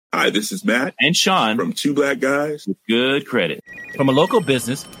Hi, this is Matt and Sean from Two Black Guys with Good Credit. From a local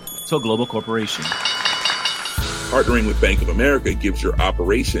business to a global corporation, partnering with Bank of America gives your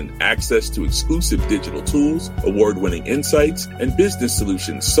operation access to exclusive digital tools, award-winning insights, and business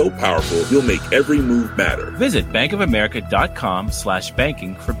solutions so powerful you'll make every move matter. Visit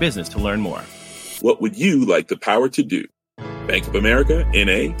bankofamerica.com/banking for business to learn more. What would you like the power to do? Bank of America,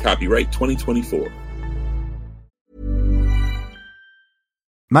 N.A., copyright 2024.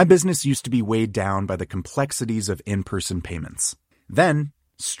 My business used to be weighed down by the complexities of in-person payments. Then,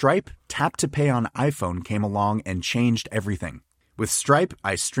 Stripe Tap to Pay on iPhone came along and changed everything. With Stripe,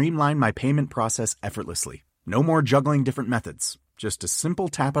 I streamlined my payment process effortlessly. No more juggling different methods. Just a simple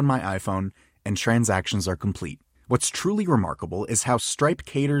tap on my iPhone and transactions are complete. What's truly remarkable is how Stripe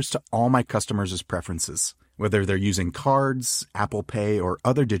caters to all my customers' preferences. Whether they're using cards, Apple Pay, or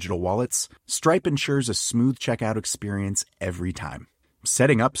other digital wallets, Stripe ensures a smooth checkout experience every time.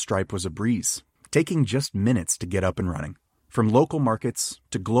 Setting up Stripe was a breeze, taking just minutes to get up and running. From local markets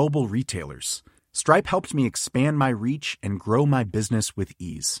to global retailers, Stripe helped me expand my reach and grow my business with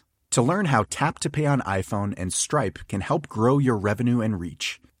ease. To learn how Tap to Pay on iPhone and Stripe can help grow your revenue and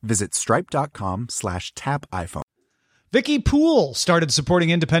reach, visit stripe.com/tapiphone. Vicky Poole started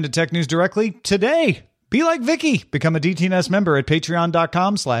supporting Independent Tech News directly today. Be like Vicky. Become a DTNS member at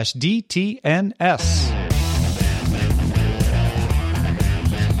patreon.com/DTNS.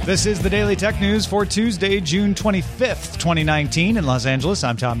 This is the Daily Tech News for Tuesday, June 25th, 2019. In Los Angeles,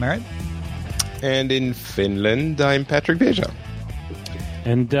 I'm Tom Merritt. And in Finland, I'm Patrick Beja.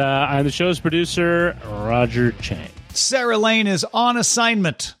 And I'm the show's producer, Roger Chang. Sarah Lane is on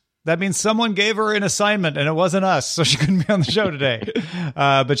assignment. That means someone gave her an assignment, and it wasn't us, so she couldn't be on the show today.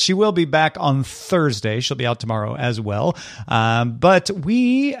 But she will be back on Thursday. She'll be out tomorrow as well. But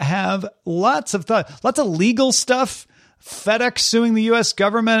we have lots of legal stuff. FedEx suing the U.S.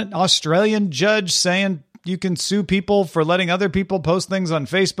 government, Australian judge saying you can sue people for letting other people post things on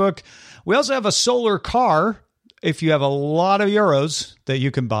Facebook. We also have a solar car if you have a lot of euros that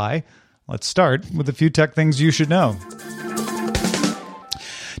you can buy. Let's start with a few tech things you should know.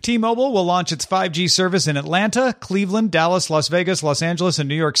 T-Mobile will launch its 5G service in Atlanta, Cleveland, Dallas, Las Vegas, Los Angeles, and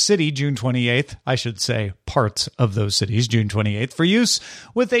New York City June 28th. I should say parts of those cities June 28th for use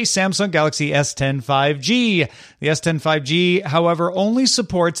with a Samsung Galaxy S10 5G. The S10 5G, however, only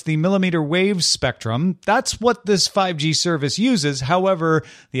supports the millimeter wave spectrum. That's what this 5G service uses. However,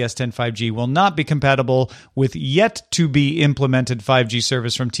 the S10 5G will not be compatible with yet to be implemented 5G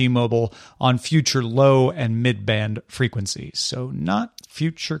service from T-Mobile on future low and mid-band frequencies. So not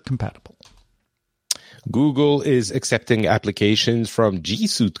future compatible. Google is accepting applications from G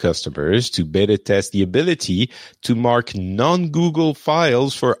Suite customers to beta test the ability to mark non-Google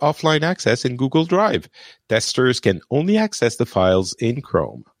files for offline access in Google Drive. Testers can only access the files in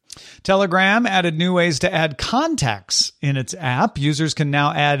Chrome. Telegram added new ways to add contacts in its app. Users can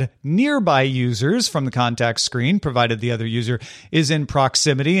now add nearby users from the contact screen, provided the other user is in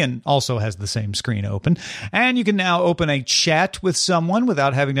proximity and also has the same screen open. And you can now open a chat with someone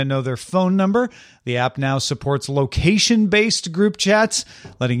without having to know their phone number. The app now supports location-based group chats,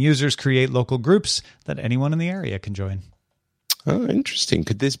 letting users create local groups that anyone in the area can join. Oh, interesting.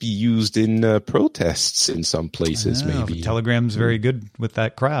 Could this be used in protests in some places, maybe? Telegram's very good with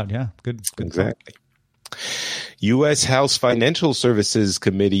that crowd. Yeah, good. Exactly. U.S. House Financial Services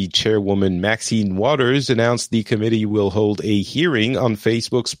Committee Chairwoman Maxine Waters announced the committee will hold a hearing on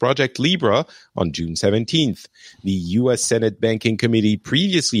Facebook's Project Libra on June 17th. The U.S. Senate Banking Committee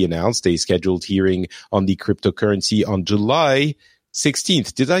previously announced a scheduled hearing on the cryptocurrency on July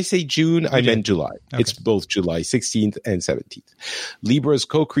 16th. Did I say June? I meant July. Okay. It's both July 16th and 17th. Libra's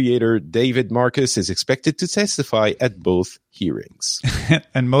co-creator David Marcus is expected to testify at both hearings.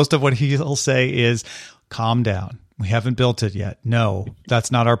 And most of what he'll say is, calm down. We haven't built it yet. No,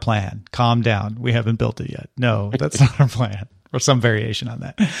 that's not our plan. Calm down. We haven't built it yet. No, that's not our plan. Or some variation on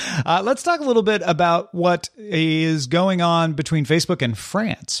that. Let's talk a little bit about what is going on between Facebook and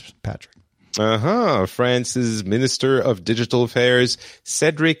France, Patrick. France's Minister of Digital Affairs,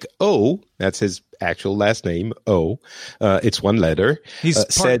 Cédric O, that's his actual last name, O. It's one letter. He's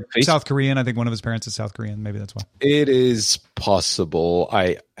South Korean. I think one of his parents is South Korean. Maybe that's why. It is possible.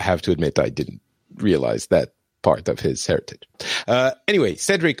 I have to admit I didn't realize that part of his heritage. Anyway,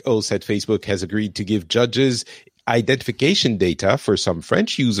 Cédric O said Facebook has agreed to give judges identification data for some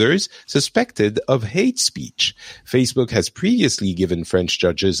French users suspected of hate speech. Facebook has previously given French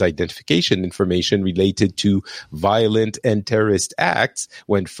judges identification information related to violent and terrorist acts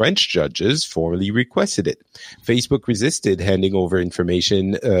when French judges formally requested it. Facebook resisted handing over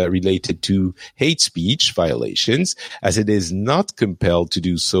information related to hate speech violations, as it is not compelled to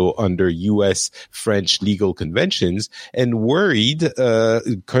do so under U.S.-French legal conventions, and worried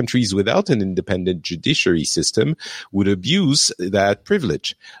countries without an independent judiciary system would abuse that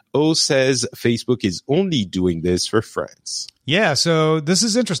privilege. O says Facebook is only doing this for France. Yeah, so this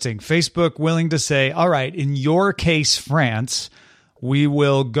is interesting. Facebook willing to say, all right, in your case, France, we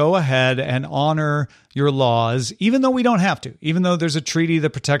will go ahead and honor your laws, even though we don't have to, even though there's a treaty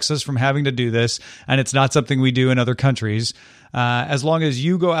that protects us from having to do this, and it's not something we do in other countries. As long as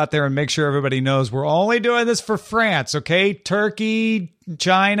you go out there and make sure everybody knows we're only doing this for France, okay? Turkey,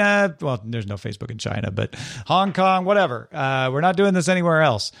 China, well, there's no Facebook in China, but Hong Kong, whatever. We're not doing this anywhere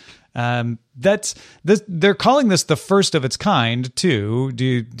else. That's this. They're calling this the first of its kind, too.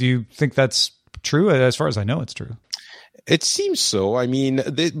 Do you think that's true? As far as I know, it's true. It seems so. I mean,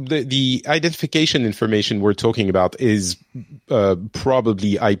 the identification information we're talking about is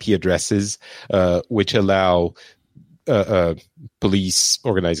probably IP addresses, which allow police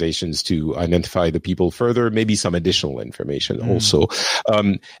organizations to identify the people further, maybe some additional information also.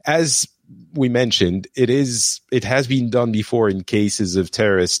 As we mentioned, it has been done before in cases of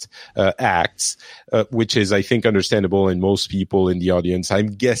terrorist acts, which is, I think, understandable, and most people in the audience, I'm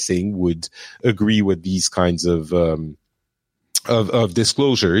guessing, would agree with these kinds of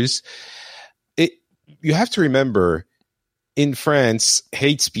disclosures. You have to remember, in France,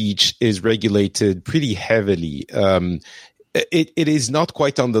 hate speech is regulated pretty heavily. It is not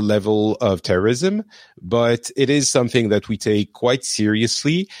quite on the level of terrorism, but it is something that we take quite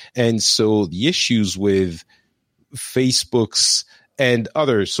seriously. And so the issues with Facebook's and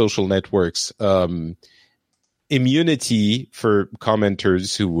other social networks, immunity for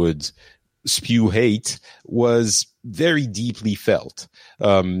commenters who would spew hate was very deeply felt.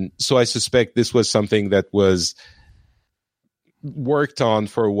 So I suspect this was something that was worked on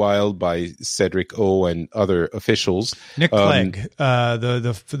for a while by Cedric O and other officials. Nick Clegg,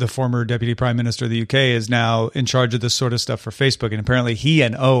 the former deputy prime minister of the UK, is now in charge of this sort of stuff for Facebook, and apparently he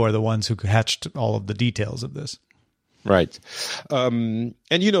and O are the ones who hatched all of the details of this. Right. And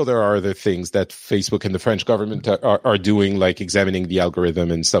there are other things that Facebook and the French government are doing, like examining the algorithm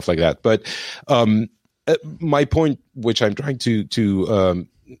and stuff like that. But my point, which I'm trying to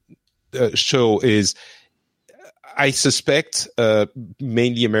show, is I suspect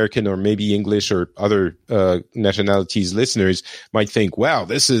mainly American or maybe English or other nationalities listeners might think, wow,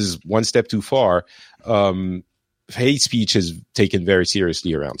 this is one step too far. Hate speech is taken very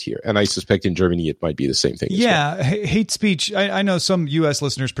seriously around here. And I suspect in Germany it might be the same thing. Yeah, as well. Hate speech. I know some U.S.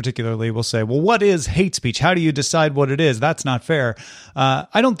 listeners particularly will say, well, what is hate speech? How do you decide what it is? That's not fair.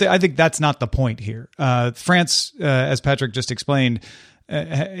 I think that's not the point here. France, as Patrick just explained,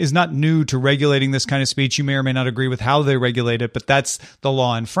 is not new to regulating this kind of speech. You may or may not agree with how they regulate it, but that's the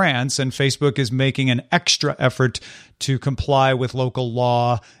law in France. And Facebook is making an extra effort to comply with local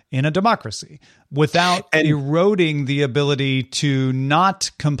law in a democracy without eroding the ability to not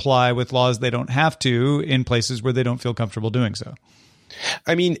comply with laws they don't have to in places where they don't feel comfortable doing so.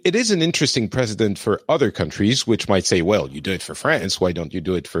 I mean, it is an interesting precedent for other countries, which might say, well, you do it for France. Why don't you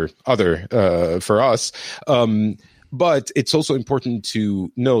do it for us? But it's also important to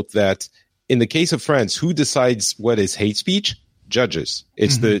note that in the case of France, who decides what is hate speech? Judges.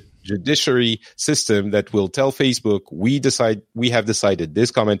 It's the judiciary system that will tell Facebook, we have decided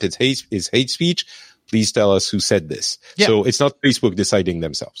this comment is hate speech. Please tell us who said this. Yeah. So it's not Facebook deciding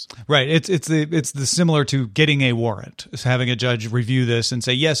themselves. Right. It's the similar to getting a warrant. It's having a judge review this and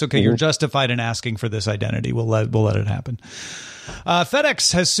say, yes, okay, you're justified in asking for this identity. We'll let it happen.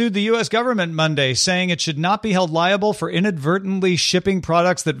 FedEx has sued the U.S. government Monday, saying it should not be held liable for inadvertently shipping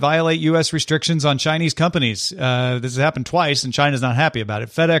products that violate U.S. restrictions on Chinese companies. This has happened twice, and China's not happy about it.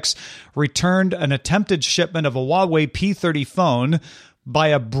 FedEx returned an attempted shipment of a Huawei P30 phone by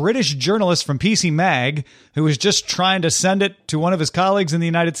a British journalist from PC Mag who was just trying to send it to one of his colleagues in the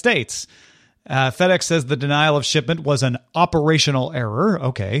United States. FedEx says the denial of shipment was an operational error.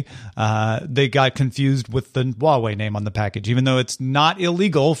 Okay. They got confused with the Huawei name on the package, even though it's not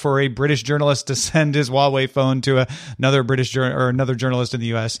illegal for a British journalist to send his Huawei phone to another British or another journalist in the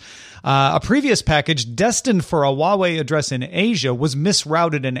U.S. A previous package destined for a Huawei address in Asia was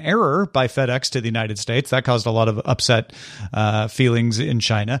misrouted in error by FedEx to the United States. That caused a lot of upset feelings in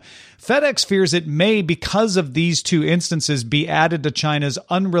China. FedEx fears it may, because of these two instances, be added to China's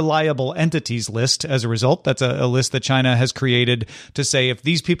unreliable entity entities list as a result. That's a list that China has created to say if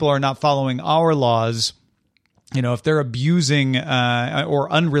these people are not following our laws, if they're abusing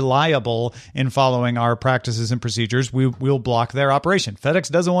or unreliable in following our practices and procedures, we'll block their operation. FedEx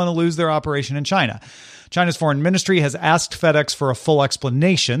doesn't want to lose their operation in China. China's foreign ministry has asked FedEx for a full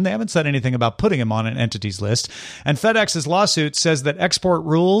explanation. They haven't said anything about putting him on an entities list. And FedEx's lawsuit says that export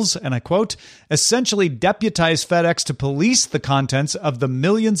rules, and I quote, essentially deputize FedEx to police the contents of the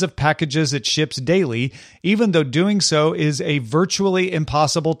millions of packages it ships daily, even though doing so is a virtually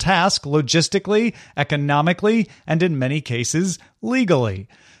impossible task logistically, economically, and in many cases, legally.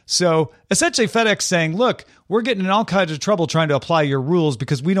 So essentially FedEx saying, look, we're getting in all kinds of trouble trying to apply your rules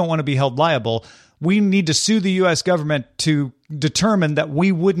because we don't want to be held liable. We need to sue the U.S. government to determine that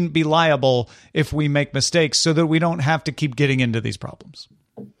we wouldn't be liable if we make mistakes so that we don't have to keep getting into these problems.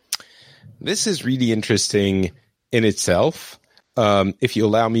 This is really interesting in itself. If you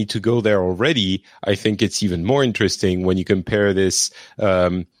allow me to go there already, I think it's even more interesting when you compare this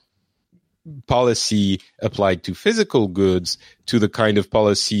policy applied to physical goods to the kind of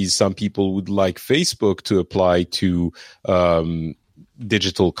policies some people would like Facebook to apply to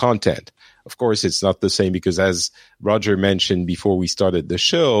digital content. Of course, it's not the same because, as Roger mentioned before we started the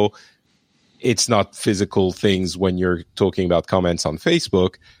show, it's not physical things when you're talking about comments on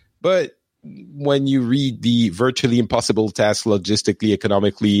Facebook. But when you read the virtually impossible task logistically,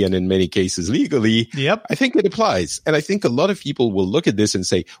 economically, and in many cases legally, yep, I think it applies. And I think a lot of people will look at this and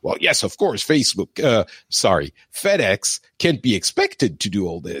say, well, yes, of course, FedEx can't be expected to do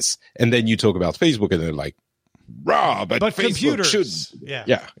all this. And then you talk about Facebook and they're like, but computers should.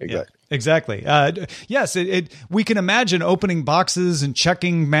 Yeah, exactly. Yeah, exactly. Yes, we can imagine opening boxes and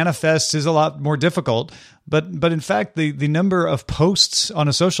checking manifests is a lot more difficult. But in fact, the number of posts on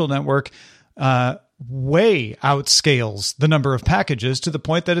a social network way outscales the number of packages to the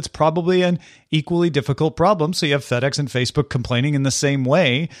point that it's probably an equally difficult problem. So you have FedEx and Facebook complaining in the same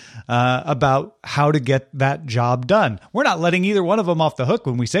way about how to get that job done. We're not letting either one of them off the hook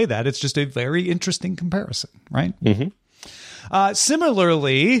when we say that. It's just a very interesting comparison, right? Mm-hmm.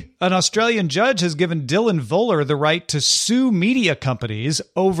 Similarly, an Australian judge has given Dylan Voller the right to sue media companies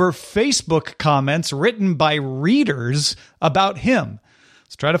over Facebook comments written by readers about him.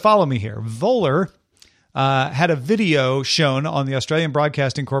 Let's try to follow me here. Voller had a video shown on the Australian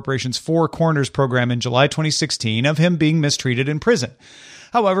Broadcasting Corporation's Four Corners program in July 2016 of him being mistreated in prison.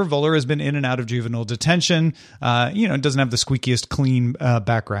 However, Voller has been in and out of juvenile detention, doesn't have the squeakiest clean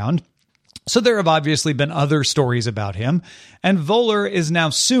background. So there have obviously been other stories about him. And Voller is now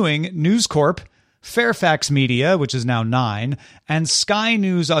suing News Corp, Fairfax Media, which is now Nine, and Sky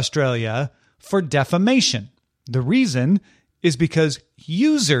News Australia for defamation. The reason is because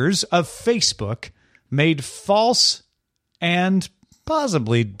users of Facebook made false and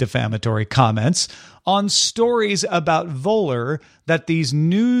possibly defamatory comments on stories about Voller that these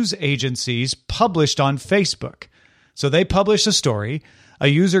news agencies published on Facebook. So they publish a story, a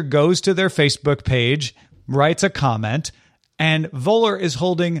user goes to their Facebook page, writes a comment, and Voller is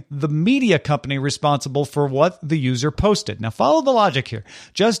holding the media company responsible for what the user posted. Now follow the logic here.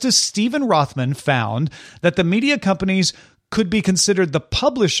 Justice Stephen Rothman found that the media companies could be considered the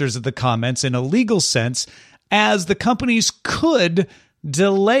publishers of the comments in a legal sense, as the companies could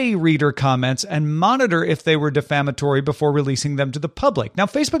delay reader comments and monitor if they were defamatory before releasing them to the public. Now,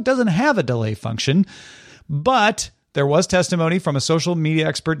 Facebook doesn't have a delay function, but there was testimony from a social media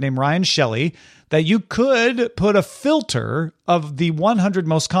expert named Ryan Shelley that you could put a filter of the 100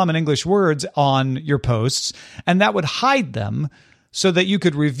 most common English words on your posts, and that would hide them so that you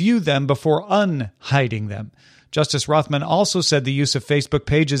could review them before unhiding them. Justice Rothman also said the use of Facebook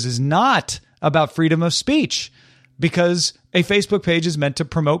pages is not about freedom of speech because a Facebook page is meant to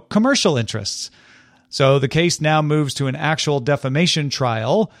promote commercial interests. So the case now moves to an actual defamation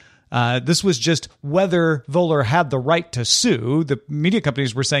trial. This was just whether Voller had the right to sue. The media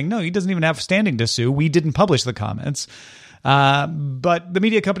companies were saying, no, he doesn't even have standing to sue. We didn't publish the comments. But the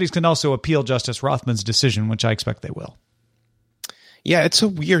media companies can also appeal Justice Rothman's decision, which I expect they will. Yeah, it's a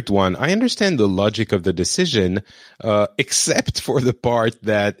weird one. I understand the logic of the decision, except for the part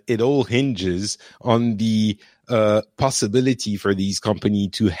that it all hinges on the possibility for these companies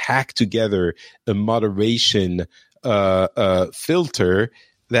to hack together a moderation filter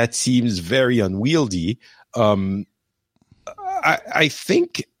that seems very unwieldy. I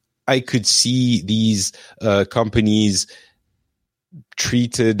think I could see these companies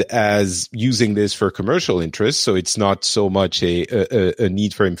treated as using this for commercial interests, so it's not so much a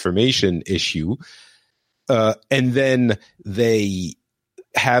need for information issue. And then they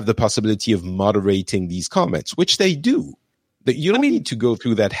have the possibility of moderating these comments, which they do. You don't need to go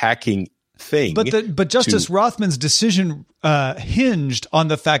through that hacking thing. But Justice Rothman's decision hinged on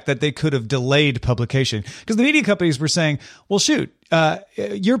the fact that they could have delayed publication, because the media companies were saying, well, shoot,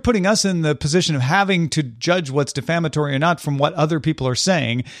 you're putting us in the position of having to judge what's defamatory or not from what other people are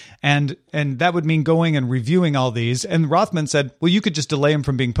saying. And that would mean going and reviewing all these. And Rothman said, well, you could just delay them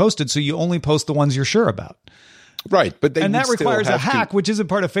from being posted, so you only post the ones you're sure about. Right. But that requires a hack, which isn't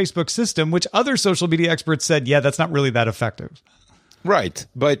part of Facebook's system, which other social media experts said, yeah, that's not really that effective. Right.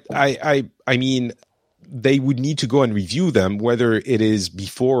 But I mean, they would need to go and review them, whether it is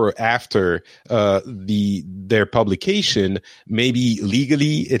before or after their publication. Maybe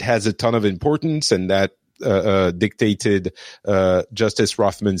legally it has a ton of importance, and that dictated Justice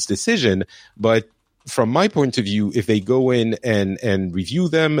Rothman's decision. But from my point of view, if they go in and review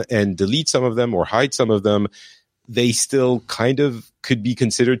them and delete some of them or hide some of them, they still kind of could be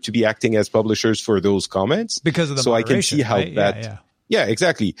considered to be acting as publishers for those comments. Because of the moderation, I can see how right? that... Yeah,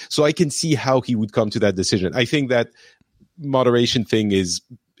 exactly. So I can see how he would come to that decision. I think that moderation thing is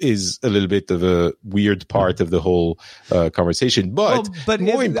a little bit of a weird part of the whole conversation. But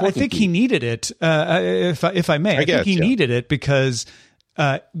more importantly, I think he needed it. If I may, I think he needed it because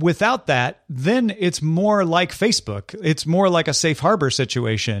without that, then it's more like Facebook. It's more like a safe harbor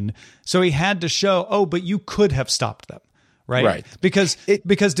situation. So he had to show, but you could have stopped them. Right. Because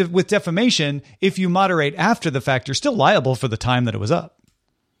with defamation, if you moderate after the fact, you're still liable for the time that it was up.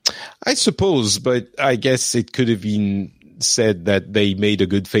 I suppose, but I guess it could have been said that they made a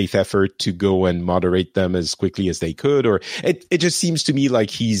good faith effort to go and moderate them as quickly as they could, or it just seems to me like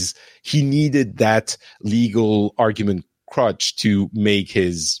he needed that legal argument crutch to make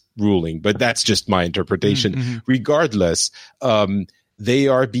his ruling. But that's just my interpretation. Mm-hmm. Regardless, they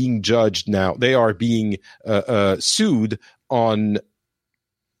are being judged now. They are being sued on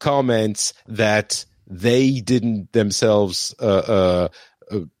comments that they didn't themselves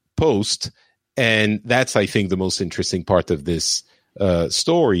post. And that's, I think, the most interesting part of this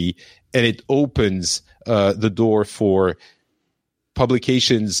story. And it opens the door for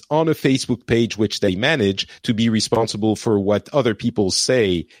publications on a Facebook page, which they manage, to be responsible for what other people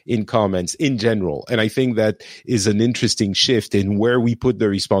say in comments in general. And I think that is an interesting shift in where we put the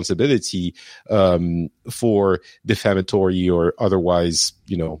responsibility for defamatory or otherwise,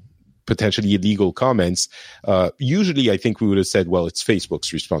 potentially illegal comments. Usually, I think we would have said, well, it's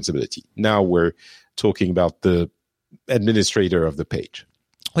Facebook's responsibility. Now we're talking about the administrator of the page.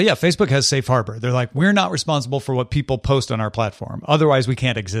 Well, yeah, Facebook has safe harbor. They're like, we're not responsible for what people post on our platform. Otherwise, we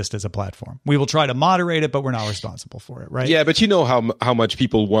can't exist as a platform. We will try to moderate it, but we're not responsible for it, right? Yeah, but you know how much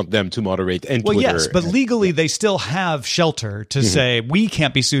people want them to moderate and Twitter. Well, yes, but legally, they still have shelter to say we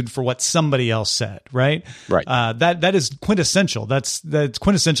can't be sued for what somebody else said, right? Right. That is quintessential. That's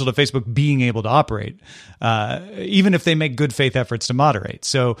quintessential to Facebook being able to operate, even if they make good faith efforts to moderate.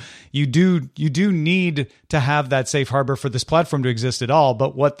 So you do need to have that safe harbor for this platform to exist at all.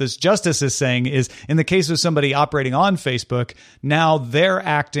 But what this justice is saying is, in the case of somebody operating on Facebook, now they're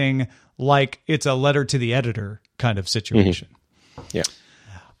acting like it's a letter to the editor kind of situation. Mm-hmm. Yeah.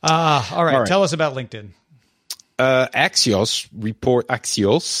 All right. Tell us about LinkedIn. Axios report.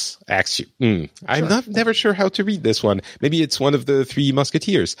 I'm never sure how to read this one. Maybe it's one of the Three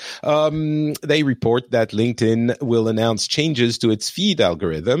Musketeers. They report that LinkedIn will announce changes to its feed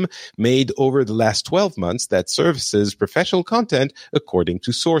algorithm made over the last 12 months that services professional content according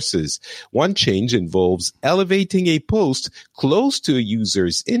to sources. One change involves elevating a post close to a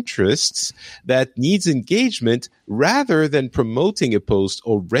user's interests that needs engagement rather than promoting a post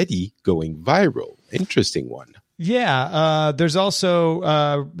already going viral. Interesting one. Yeah, there's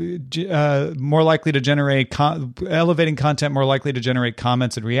also more likely to generate elevating content more likely to generate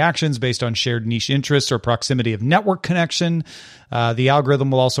comments and reactions based on shared niche interests or proximity of network connection. The algorithm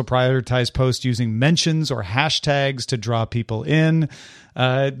will also prioritize posts using mentions or hashtags to draw people in.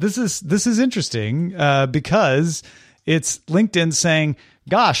 This is interesting because it's LinkedIn saying,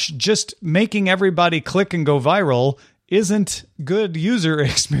 "Gosh, just making everybody click and go viral isn't good user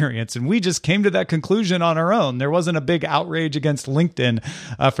experience." And we just came to that conclusion on our own. There wasn't a big outrage against LinkedIn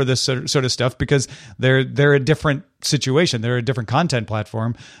for this sort of stuff because they're a different situation. They're a different content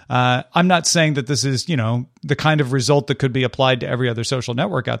platform. I'm not saying that this is, the kind of result that could be applied to every other social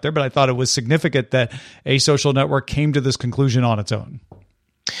network out there, but I thought it was significant that a social network came to this conclusion on its own.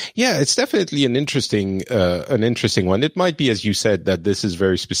 Yeah, it's definitely an interesting one. It might be, as you said, that this is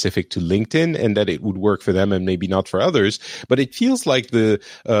very specific to LinkedIn and that it would work for them and maybe not for others. But it feels like the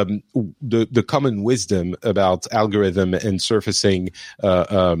common wisdom about algorithm and surfacing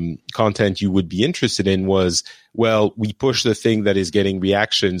content you would be interested in was, well, we push the thing that is getting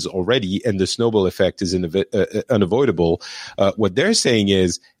reactions already, and the snowball effect is unavoidable. What they're saying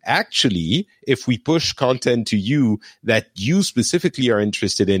is, actually, if we push content to you that you specifically are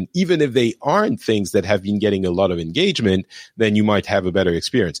interested in, even if they aren't things that have been getting a lot of engagement, then you might have a better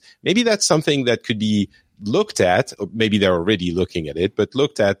experience. Maybe that's something that could be looked at, or maybe they're already looking at it, but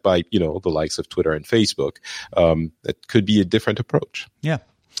looked at by, the likes of Twitter and Facebook. That could be a different approach. Yeah.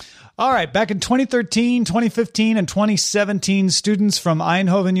 All right. Back in 2013, 2015, and 2017, students from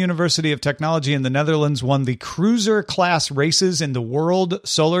Eindhoven University of Technology in the Netherlands won the cruiser class races in the World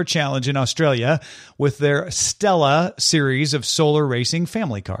Solar Challenge in Australia with their Stella series of solar racing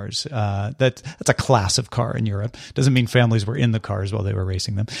family cars. That's a class of car in Europe. Doesn't mean families were in the cars while they were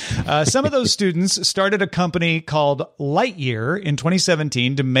racing them. Some of those students started a company called Lightyear in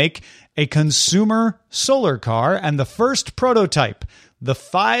 2017 to make a consumer solar car, and the first prototype, the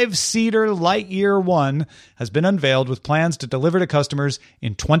 5-seater Lightyear 1, has been unveiled with plans to deliver to customers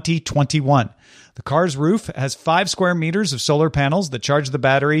in 2021. The car's roof has 5 square meters of solar panels that charge the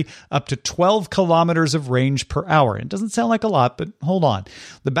battery up to 12 kilometers of range per hour. It doesn't sound like a lot, but hold on.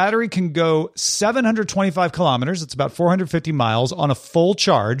 The battery can go 725 kilometers, it's about 450 miles, on a full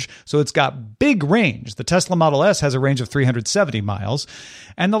charge, so it's got big range. The Tesla Model S has a range of 370 miles,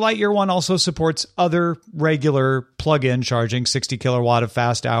 and the Lightyear 1 also supports other regular plug-in charging, 60 kilowatt of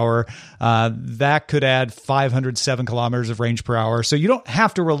fast hour. That could add 507 kilometers of range per hour, so you don't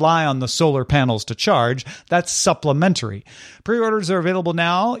have to rely on the solar panels to charge. That's supplementary. Pre-orders are available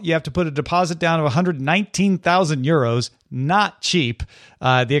now. You have to put a deposit down of 119,000 euros. Not cheap.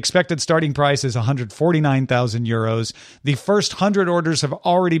 The expected starting price is 149,000 euros. The first 100 orders have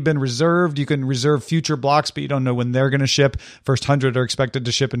already been reserved. You can reserve future blocks, but you don't know when they're going to ship. First 100 are expected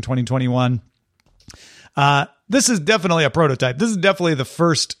to ship in 2021. This is definitely a prototype. This is definitely the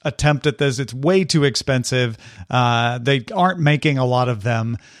first attempt at this. It's way too expensive. They aren't making a lot of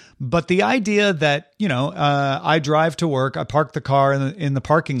them. But the idea that, I drive to work, I park the car in the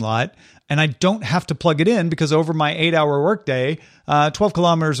parking lot, and I don't have to plug it in because over my 8-hour workday, 12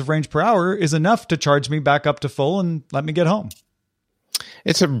 kilometers of range per hour is enough to charge me back up to full and let me get home.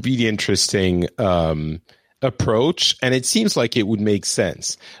 It's a really interesting approach, and it seems like it would make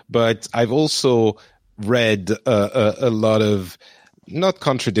sense. But I've also read a lot of not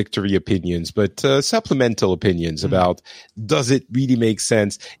contradictory opinions, but supplemental opinions about, does it really make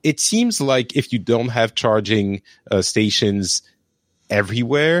sense? It seems like if you don't have charging stations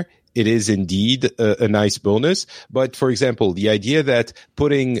everywhere, it is indeed a nice bonus. But for example, the idea that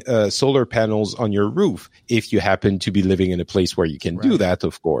putting solar panels on your roof, if you happen to be living in a place where you can do that,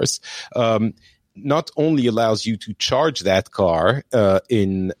 of course, not only allows you to charge that car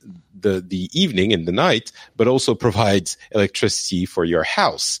in the evening, in the night, but also provides electricity for your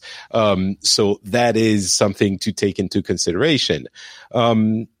house. So that is something to take into consideration.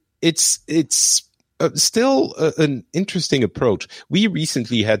 It's still an interesting approach. We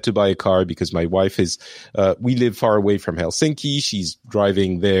recently had to buy a car because my wife we live far away from Helsinki. She's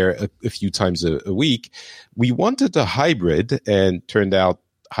driving there a few times a week. We wanted a hybrid, and turned out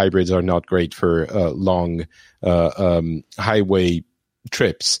hybrids are not great for long highway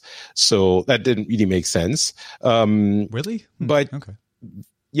trips. So that didn't really make sense. Really? But okay.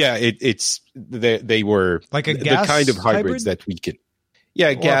 Yeah, they were like a gas the kind of hybrids hybrid? that we can.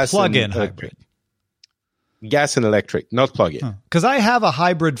 Yeah, gas plug-in hybrid. Gas and electric, not plug-in. Because I have a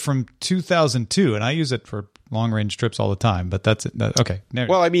hybrid from 2002, and I use it for long-range trips all the time. But that's it. Okay.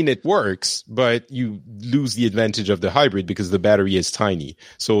 Well, I mean, it works, but you lose the advantage of the hybrid because the battery is tiny.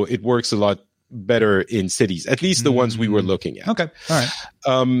 So it works a lot better in cities, at least the ones we were looking at. Okay. All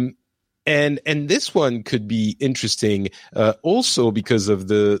right. And this one could be interesting also because of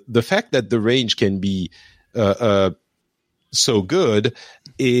the fact that the range can be so good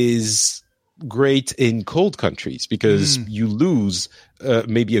is great in cold countries, because you lose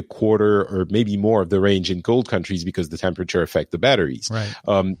maybe a quarter or maybe more of the range in cold countries because the temperature affects the batteries.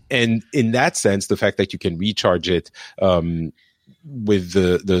 Right. And in that sense, the fact that you can recharge it with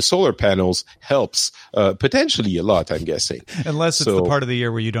the solar panels helps potentially a lot, I'm guessing. Unless it's the part of the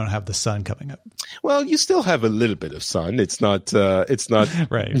year where you don't have the sun coming up. Well, you still have a little bit of sun. It's not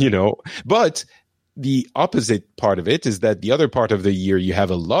right. But the opposite part of it is that the other part of the year you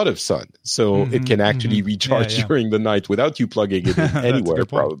have a lot of sun. So it can actually recharge during the night without you plugging it in anywhere,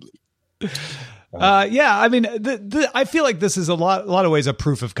 probably. I mean, I feel like this is a lot of ways a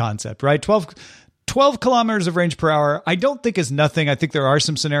proof of concept, right? 12 12 kilometers of range per hour, I don't think is nothing. I think there are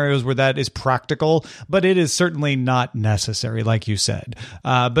some scenarios where that is practical, but it is certainly not necessary, like you said.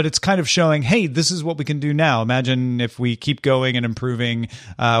 But it's kind of showing, hey, this is what we can do now. Imagine if we keep going and improving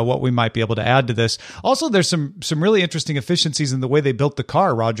what we might be able to add to this. Also, there's some really interesting efficiencies in the way they built the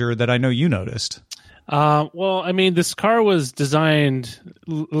car, Roger, that I know you noticed. Well, I mean, this car was designed,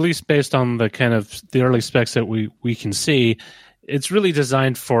 at least based on the kind of the early specs that we can see, it's really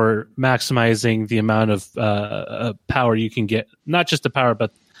designed for maximizing the amount of power you can get, not just the power,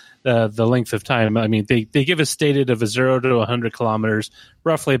 but the length of time. I mean, they give a stated of a 0 to 100 kilometers,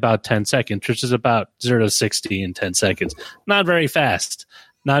 roughly about 10 seconds, which is about 0 to 60 in 10 seconds. Not very fast.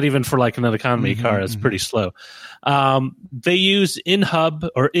 Not even for like an economy car. It's pretty slow. They use in-hub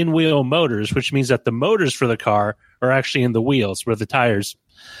or in-wheel motors, which means that the motors for the car are actually in the wheels where the tires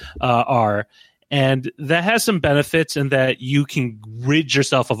are. And that has some benefits in that you can rid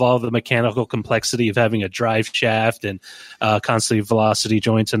yourself of all the mechanical complexity of having a drive shaft and constantly velocity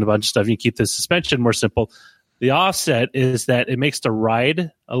joints and a bunch of stuff. You keep the suspension more simple. The offset is that it makes the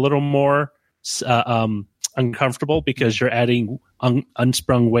ride a little more uncomfortable because you're adding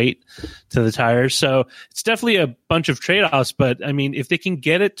unsprung weight to the tires. So it's definitely a bunch of trade-offs, but I mean, if they can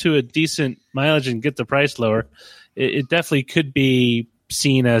get it to a decent mileage and get the price lower, it definitely could be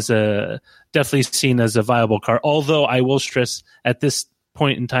seen as a viable car. Although I will stress at this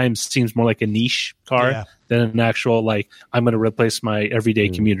point in time seems more like a niche car than an actual, like, I'm going to replace my everyday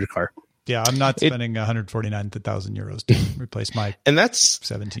commuter car. Yeah, I'm not spending 149,000 euros to replace my and that's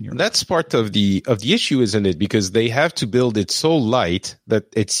 17 euros. That's part of the issue, isn't it? Because they have to build it so light that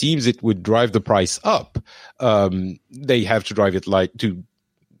it seems it would drive the price up. They have to drive it light to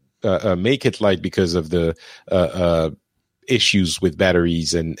make it light because of the issues with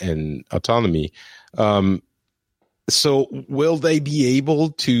batteries and autonomy. So will they be able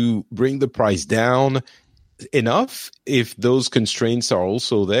to bring the price down enough if those constraints are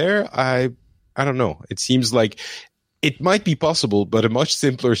also there? I don't know. It seems like it might be possible, but a much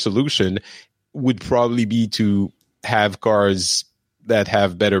simpler solution would probably be to have cars that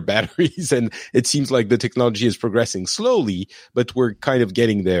have better batteries. And it seems like the technology is progressing slowly, but we're kind of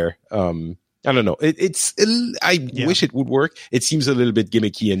getting there. I don't know. I wish it would work. It seems a little bit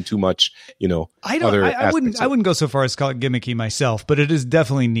gimmicky and too much, I wouldn't go so far as to call it gimmicky myself, but it is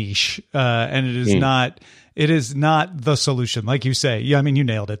definitely niche, and it is not. It is not the solution, like you say. Yeah, I mean, you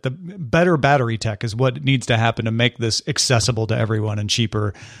nailed it. The better battery tech is what needs to happen to make this accessible to everyone and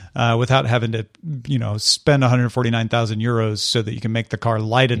cheaper, without having to, spend 149,000 euros so that you can make the car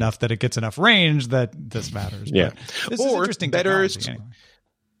light enough that it gets enough range that this matters. Yeah, this is interesting.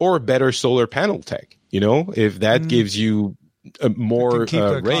 Or better solar panel tech. If that gives you more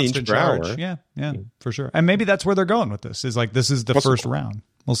range per hour. Yeah, for sure. And maybe that's where they're going with this. Is like this is the first round.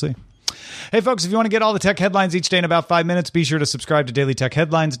 We'll see. Hey, folks, if you want to get all the tech headlines each day in about 5 minutes, be sure to subscribe to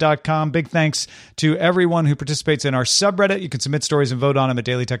dailytechheadlines.com. Big thanks to everyone who participates in our subreddit. You can submit stories and vote on them at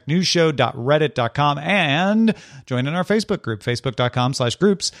dailytechnewsshow.reddit.com and join in our Facebook group,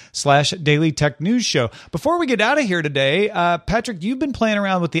 facebook.com/groups/dailytechnewsshow. Before we get out of here today, Patrick, you've been playing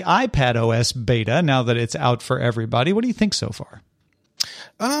around with the iPad OS beta now that it's out for everybody. What do you think so far?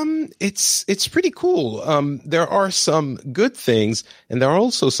 It's pretty cool. There are some good things, and there are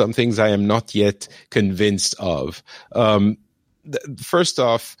also some things I am not yet convinced of. First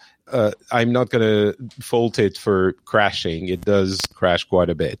off, I'm not going to fault it for crashing. It does crash quite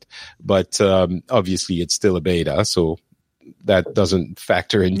a bit, but obviously it's still a beta, so that doesn't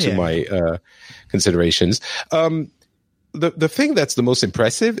factor into my considerations. The thing that's the most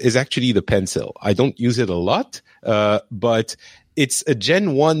impressive is actually the pencil. I don't use it a lot, but it's a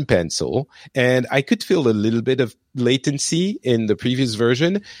Gen 1 pencil, and I could feel a little bit of latency in the previous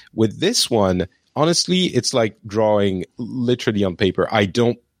version. With this one, honestly, it's like drawing literally on paper. I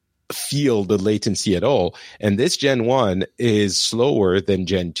don't feel the latency at all. And this Gen 1 is slower than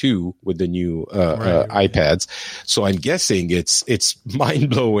Gen 2 with the new iPads. So I'm guessing it's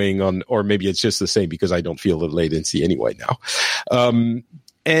mind-blowing or maybe it's just the same because I don't feel the latency anyway now.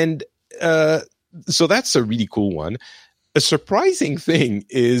 So that's a really cool one. A surprising thing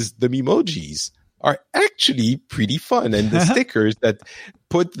is the Memojis are actually pretty fun, and the stickers that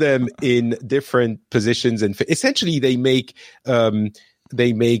put them in different positions, and essentially they make emoji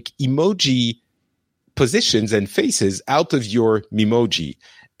positions and faces out of your Memoji.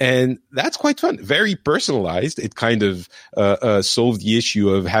 And that's quite fun. Very personalized. It kind of solved the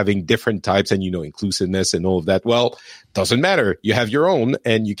issue of having different types and, inclusiveness and all of that. Well, doesn't matter. You have your own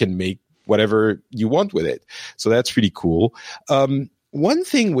and you can make whatever you want with it. So that's pretty cool. One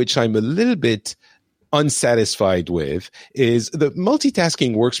thing which I'm a little bit unsatisfied with is the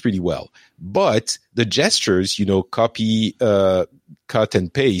multitasking works pretty well, but the gestures, copy, cut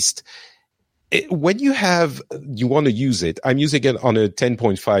and paste, when you want to use it, I'm using it on a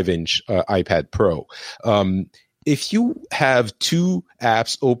 10.5 inch iPad Pro. If you have two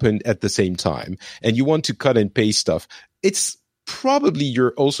apps open at the same time and you want to cut and paste stuff, it's probably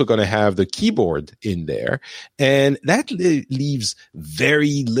you're also going to have the keyboard in there, and that leaves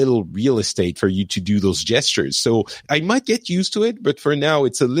very little real estate for you to do those gestures. So I might get used to it, but for now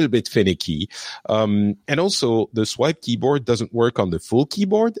it's a little bit finicky. And also the swipe keyboard doesn't work on the full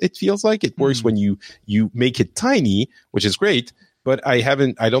keyboard. It feels like it works when you make it tiny, which is great. But I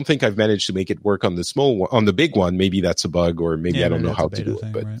don't think I've managed to make it work on the small one, on the big one. Maybe that's a bug, or maybe I don't know how to do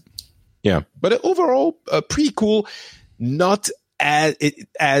it. But right? Yeah, but overall, pretty cool. Not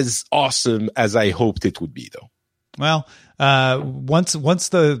as awesome as I hoped it would be, though. Well, once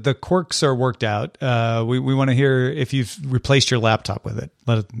the quirks are worked out, we want to hear if you've replaced your laptop with it.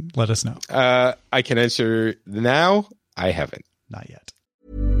 Let us know. I can answer now. I haven't. Not yet.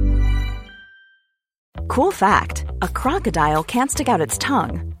 Cool fact, a crocodile can't stick out its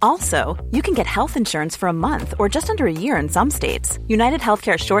tongue. Also, you can get health insurance for a month or just under a year in some states. United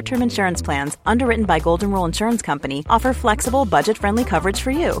Healthcare short-term insurance plans, underwritten by Golden Rule Insurance Company, offer flexible, budget-friendly coverage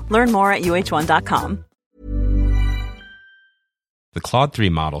for you. Learn more at uh1.com. The Claude 3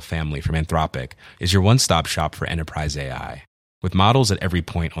 model family from Anthropic is your one-stop shop for enterprise AI. With models at every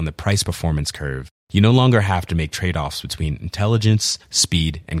point on the price-performance curve, you no longer have to make trade-offs between intelligence,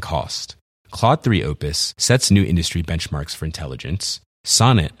 speed, and cost. Claude 3 Opus sets new industry benchmarks for intelligence.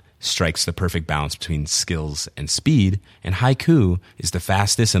 Sonnet strikes the perfect balance between skills and speed. And Haiku is the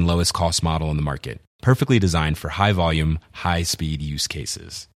fastest and lowest cost model in the market, perfectly designed for high volume, high speed use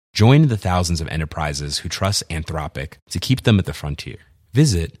cases. Join the thousands of enterprises who trust Anthropic to keep them at the frontier.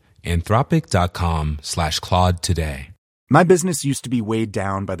 Visit anthropic.com/Claude today. My business used to be weighed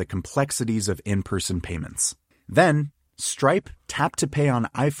down by the complexities of in-person payments. Then, Stripe Tap to Pay on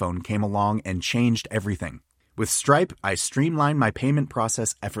iPhone came along and changed everything. With Stripe, I streamlined my payment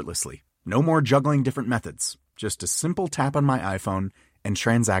process effortlessly. No more juggling different methods. Just a simple tap on my iPhone and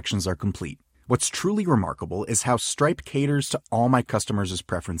transactions are complete. What's truly remarkable is how Stripe caters to all my customers'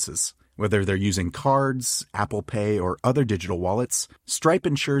 preferences. Whether they're using cards, Apple Pay, or other digital wallets, Stripe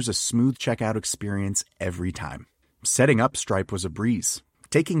ensures a smooth checkout experience every time. Setting up Stripe was a breeze,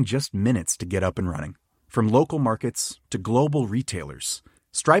 taking just minutes to get up and running. From local markets to global retailers,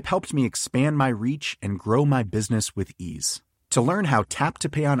 Stripe helped me expand my reach and grow my business with ease. To learn how Tap to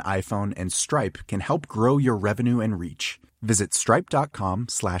Pay on iPhone and Stripe can help grow your revenue and reach, visit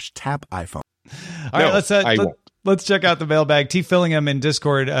stripe.com/tapiphone. All right, let's check out the mailbag. TL Fillingham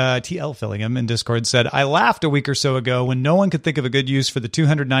in Discord said, I laughed a week or so ago when no one could think of a good use for the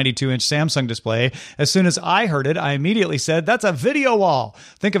 292-inch Samsung display. As soon as I heard it, I immediately said, that's a video wall.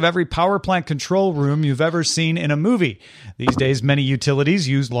 Think of every power plant control room you've ever seen in a movie. These days, many utilities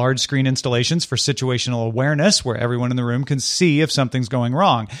use large screen installations for situational awareness, where everyone in the room can see if something's going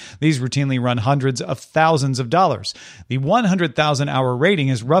wrong. These routinely run hundreds of thousands of dollars. The 100,000 hour rating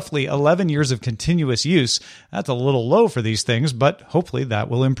is roughly 11 years of continuous use. That's a little low for these things, but hopefully that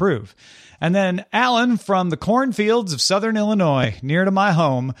will improve. And then Alan from the cornfields of Southern Illinois, near to my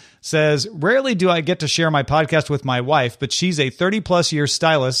home, says, rarely do I get to share my podcast with my wife, but she's a 30-plus year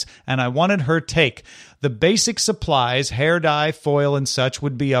stylist, and I wanted her take. The basic supplies, hair dye, foil, and such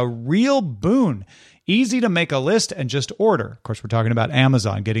would be a real boon. Easy to make a list and just order. Of course, we're talking about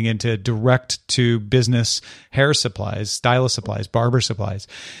Amazon, getting into direct-to-business hair supplies, stylist supplies, barber supplies.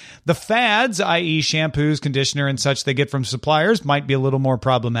 The fads, i.e. shampoos, conditioner, and such they get from suppliers might be a little more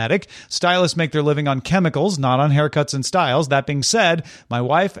problematic. Stylists make their living on chemicals, not on haircuts and styles. That being said, my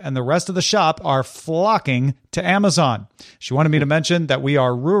wife and the rest of the shop are flocking to Amazon. She wanted me to mention that we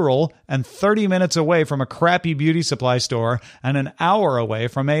are rural and 30 minutes away from a crappy beauty supply store and an hour away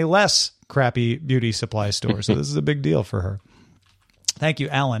from a less crappy beauty supply store. So this is a big deal for her. Thank you,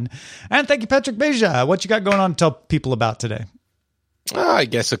 Alan. And thank you, Patrick Beja. What you got going on to tell people about today? I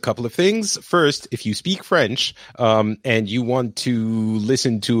guess a couple of things. First, if you speak French and you want to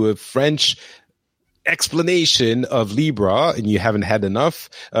listen to a French explanation of Libra and you haven't had enough,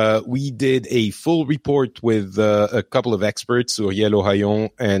 we did a full report with a couple of experts, Uriel Ohayon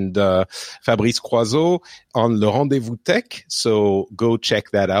and Fabrice Croiseau, on Le Rendezvous Tech. So go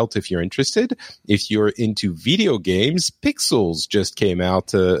check that out if you're interested. If you're into video games, Pixels just came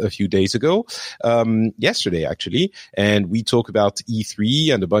out a few days ago, yesterday actually, and we talk about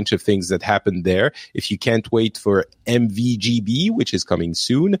E3 and a bunch of things that happened there. If you can't wait for MVGB, which is coming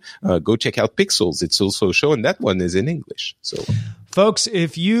soon, go check out Pixels. It's also a show, and that one is in English. So Folks,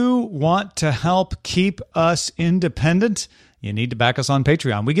 if you want to help keep us independent, you need to back us on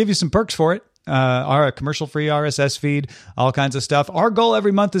Patreon. We give you some perks for it. Our commercial-free RSS feed, all kinds of stuff. Our goal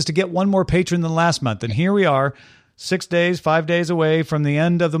every month is to get one more patron than last month. And here we are, 5 days away from the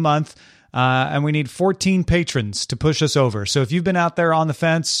end of the month. And we need 14 patrons to push us over. So if you've been out there on the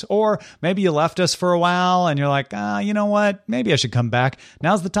fence, or maybe you left us for a while and you're like, you know what? Maybe I should come back.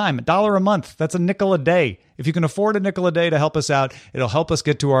 Now's the time. $1 a month. That's a nickel a day. If you can afford a nickel a day to help us out, it'll help us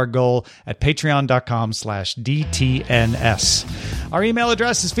get to our goal at patreon.com/DTNS. Our email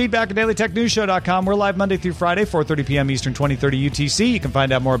address is feedback@dailytechnewsshow.com. We're live Monday through Friday, 4:30 p.m. Eastern, 2030 UTC. You can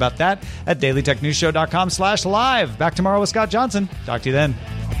find out more about that at dailytechnewsshow.com/live. Back tomorrow with Scott Johnson. Talk to you then.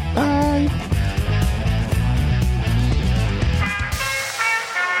 Bye.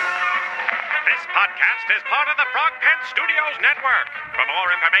 This podcast is part of the Frog Pants Studios Network. For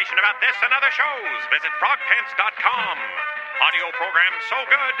more information about this and other shows, visit frogpants.com. Audio program so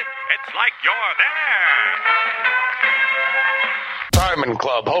good, it's like you're there. Diamond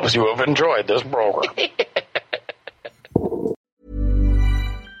Club hopes you have enjoyed this program.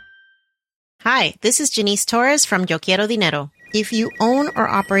 Hi, this is Janice Torres from Yo Quiero Dinero. If you own or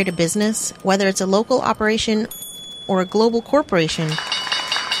operate a business, whether it's a local operation or a global corporation,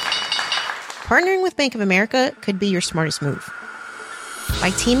 partnering with Bank of America could be your smartest move.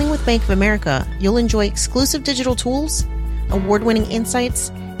 By teaming with Bank of America, you'll enjoy exclusive digital tools, award-winning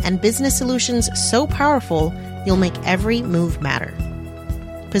insights, and business solutions so powerful, you'll make every move matter.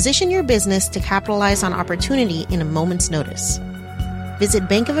 Position your business to capitalize on opportunity in a moment's notice. Visit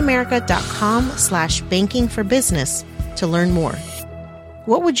bankofamerica.com/bankingforbusiness to learn more.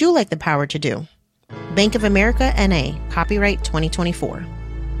 What would you like the power to do? Bank of America, N.A., copyright 2024.